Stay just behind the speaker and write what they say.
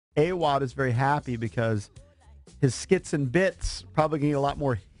AWOD is very happy because his skits and bits probably getting a lot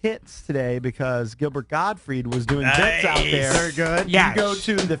more hits today because Gilbert Gottfried was doing bits out there. Very good. You can go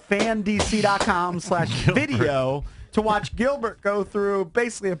to thefandc.com/video to watch Gilbert go through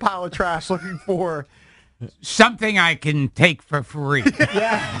basically a pile of trash looking for something I can take for free.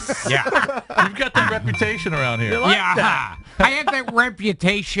 Yes. Yeah. You've got that reputation around here. I have that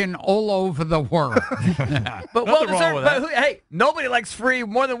reputation all over the world. But hey, nobody likes free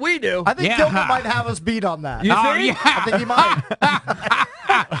more than we do. I think Gilbert might have us beat on that. You think? Yeah. I think he might.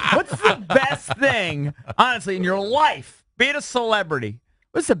 What's the best thing, honestly, in your life, being a celebrity,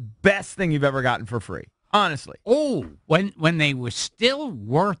 what's the best thing you've ever gotten for free? Honestly. Oh, when they were still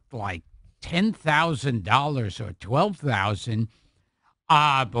worth like $10,000 or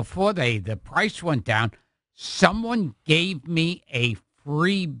 $12,000, before the price went down, someone gave me a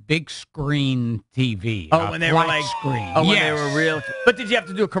free big screen TV. Oh, when they were like screen. Oh, when yes. they were real. But did you have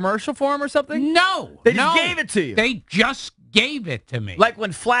to do a commercial for them or something? No, They just gave it to you. They just gave it to me. Like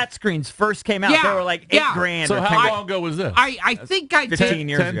when flat screens first came out, Yeah, they were like $8,000. So or how 10 long ago was this? I think I 15 did.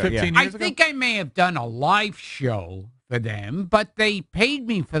 years 10, ago. 15 yeah. years I ago? think I may have done a live show for them, but they paid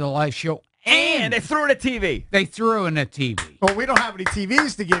me for the live show. And they threw in a TV. They threw in a TV. Well, we don't have any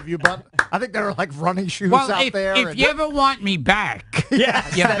TVs to give you, but I think there are like running shoes Well, out if, there. if you ever want me back,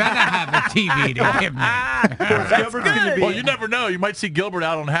 Yes. you better have a TV to give me. That's good. Well, you never know. You might see Gilbert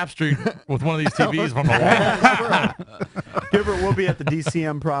out on Half Street with one of these TVs from the wall. Gilbert will be at the DC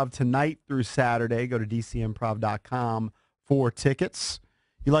Improv tonight through Saturday. Go to dcimprov.com for tickets.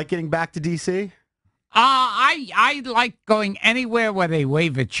 You like getting back to DC? I like going anywhere where they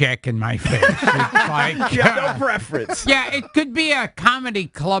wave a check in my face. It's like, You have no preference. yeah, it could be a comedy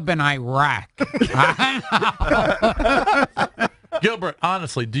club in Iraq. Gilbert,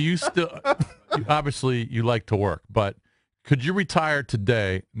 honestly, do you still? Obviously, you like to work, but could you retire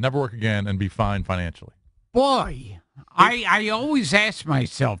today, never work again, and be fine financially? Boy, I always ask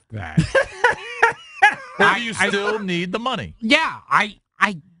myself that. Or do you still need the money? Yeah, I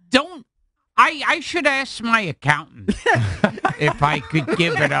don't. I should ask my accountant if I could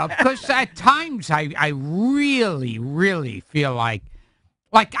give it up, because at times I really, really feel like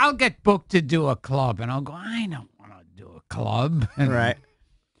I'll get booked to do a club, and I'll go, I don't want to do a club. Right.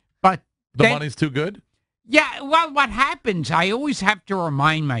 But The then- money's too good? Yeah, well, what happens, I always have to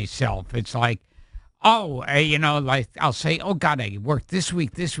remind myself. It's like, like I'll say, oh, God, I worked this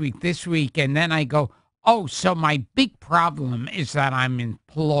week, and then I go, oh, so my big problem is that I'm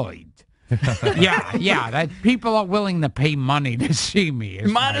employed. yeah, that people are willing to pay money to see me. You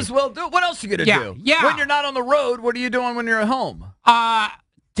might as well do it. What else are you going to do? Yeah. When you're not on the road, what are you doing when you're at home?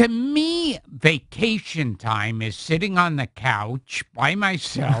 To me, vacation time is sitting on the couch by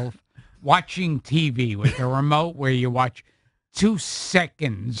myself, watching TV with a remote where you watch 2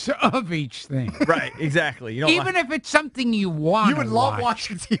 seconds of each thing. Right, exactly. You don't Even if it's something you want. you would love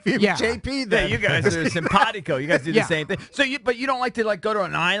watching TV with Yeah. JP Yeah, then. you guys are simpatico. You guys do the same thing. So but you don't like to go to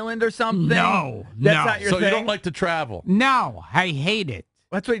an island or something? No, That's no. not your So thing? you don't like to travel? No, I hate it.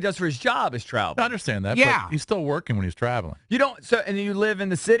 That's what he does for his job is travel. I understand that, Yeah. but he's still working when he's traveling. You don't and you live in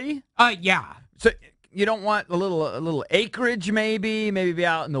the city? Yeah. So you don't want a little acreage maybe be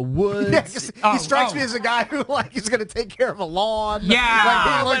out in the woods? Yeah, 'cause he strikes me as a guy who he's going to take care of a lawn.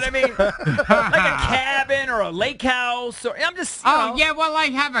 Yeah. But I mean, like a cabin or a lake house, or I'm just. Yeah, well, I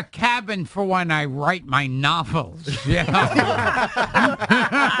have a cabin for when I write my novels. You know?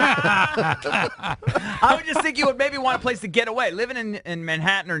 I would just think you would maybe want a place to get away. Living in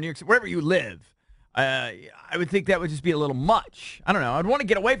Manhattan or New York City, wherever you live, I would think that would just be a little much. I don't know. I'd want to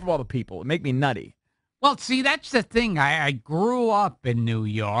get away from all the people. It'd make me nutty. Well, see, that's the thing. I grew up in New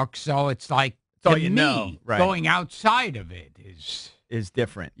York, so it's like, all to you me, know, right. going outside of it Is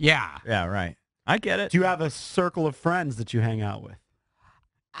different. yeah. Yeah, right. I get it. Do you have a circle of friends that you hang out with?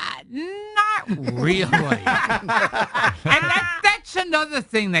 Not really. And that's another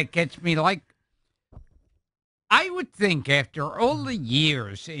thing that gets me, like, I would think after all the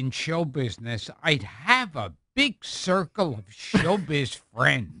years in show business, I'd have a big circle of showbiz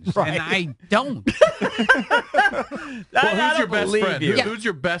friends, and I don't. Well, who's your best believe friend? you. Who's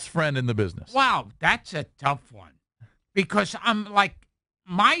your best friend in the business? Wow, that's a tough one. Because I'm like,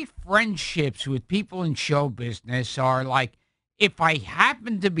 my friendships with people in show business are like, if I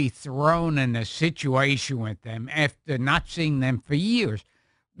happen to be thrown in a situation with them after not seeing them for years,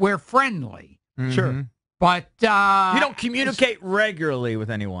 we're friendly. Sure. But You don't communicate regularly with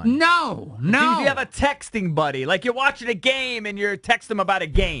anyone. No. Do you have a texting buddy? Like you're watching a game and you're texting them about a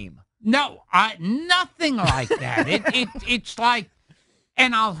game. No, nothing like that. It's like,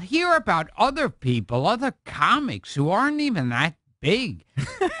 and I'll hear about other people, other comics who aren't even that big.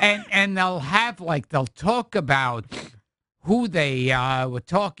 and they'll talk about who they were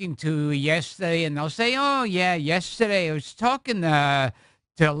talking to yesterday, and they'll say, "Oh yeah, yesterday I was talking to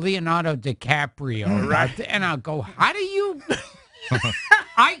Leonardo DiCaprio." Right. And I'll go, "How do you?"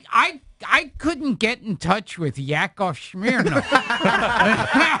 I couldn't get in touch with Yakov Smirnoff.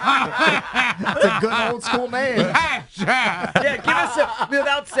 That's a good old school name. Yeah, give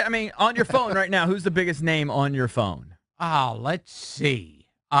us on your phone right now, who's the biggest name on your phone? Oh, let's see.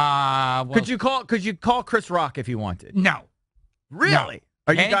 Well, Could you call Chris Rock if you wanted? No. Really? No.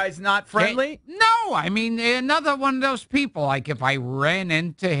 Are you guys not friendly? No, I mean, another one of those people, like if I ran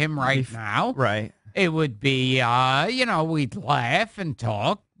into him right now, Right. it would be, we'd laugh and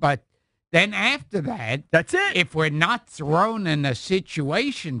talk, but then after that, That's it. if we're not thrown in a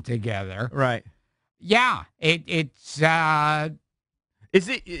situation together, Right. yeah, it's Is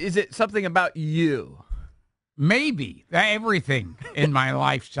it something about you? maybe everything in my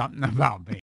life, something about me.